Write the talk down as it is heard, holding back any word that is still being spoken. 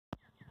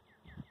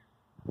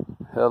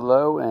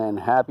Hello and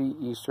happy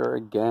Easter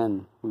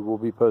again. We will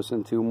be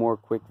posting 2 more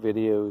quick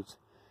videos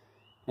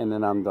and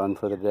then I'm done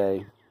for the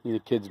day. The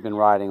kids been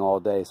riding all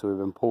day, so we've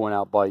been pulling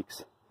out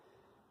bikes.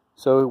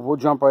 So we'll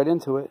jump right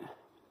into it.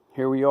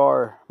 Here we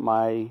are.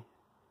 My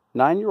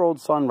 9-year-old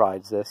son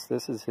rides this.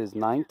 This is his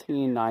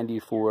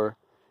 1994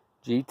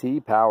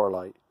 Gt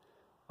Powerlite.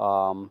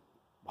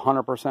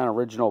 100%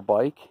 original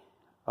bike.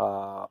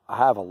 I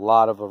have a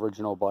lot of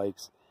original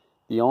bikes.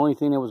 The only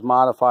thing that was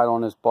modified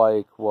on this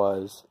bike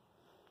was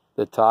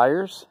the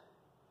tires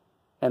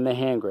and the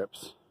hand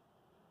grips.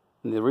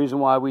 And the reason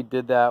why we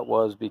did that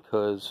was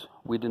because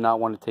we did not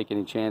want to take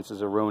any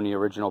chances of ruining the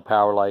original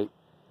Powerlite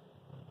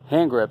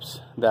hand grips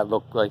that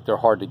look like they're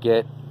hard to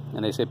get,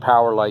 and they say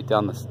Powerlite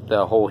down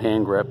the whole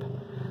hand grip.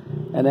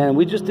 And then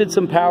we just did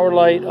some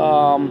Powerlite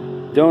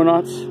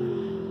donuts.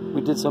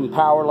 We did some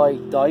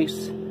Powerlite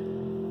dice,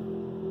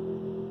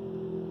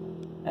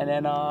 and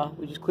then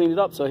we just cleaned it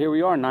up. So here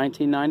we are,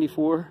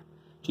 1994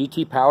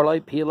 Gt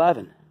Powerlite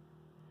P11.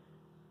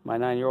 My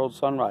 9-year-old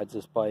son rides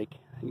this bike.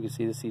 You can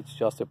see the seats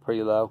adjusted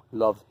pretty low.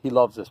 He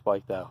loves this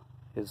bike though.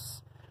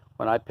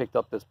 When I picked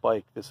up this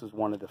bike, this is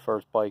one of the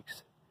first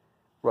bikes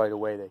right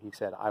away that he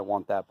said, I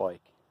want that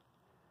bike.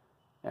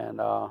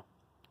 And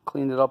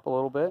cleaned it up a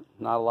little bit,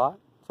 not a lot.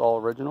 It's all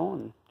original,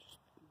 and just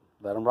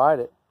let him ride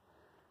it.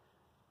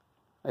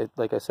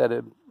 Like I said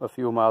in a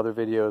few of my other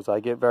videos, I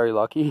get very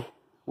lucky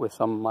with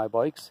some of my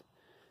bikes.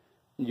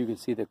 You can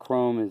see the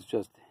chrome is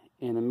just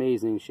in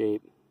amazing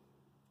shape.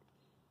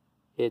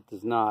 It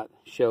does not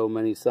show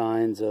many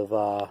signs of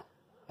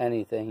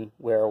anything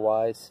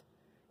wear-wise.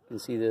 You can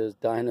see those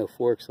dyno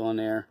forks on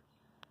there.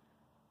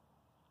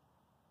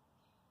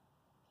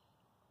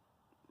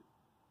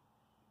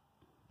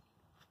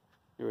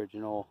 The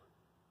original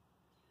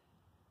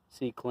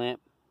seat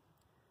clamp.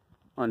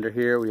 Under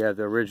here we have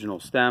the original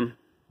stem.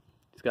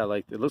 It's got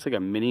like, it looks like a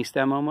mini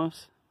stem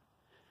almost.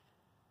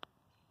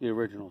 The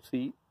original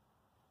seat.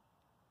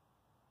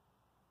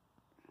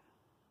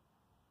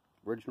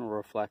 Original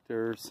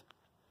reflectors.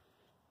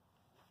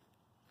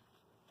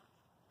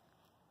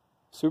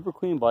 Super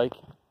clean bike,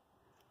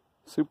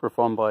 super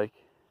fun bike.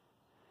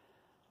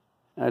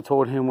 And I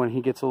told him when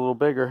he gets a little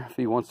bigger, if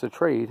he wants to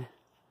trade,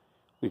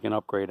 we can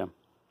upgrade him.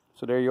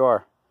 So there you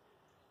are.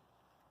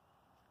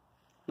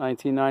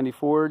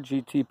 1994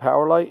 Gt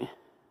Powerlite.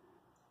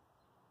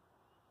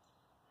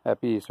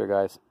 Happy Easter,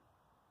 guys.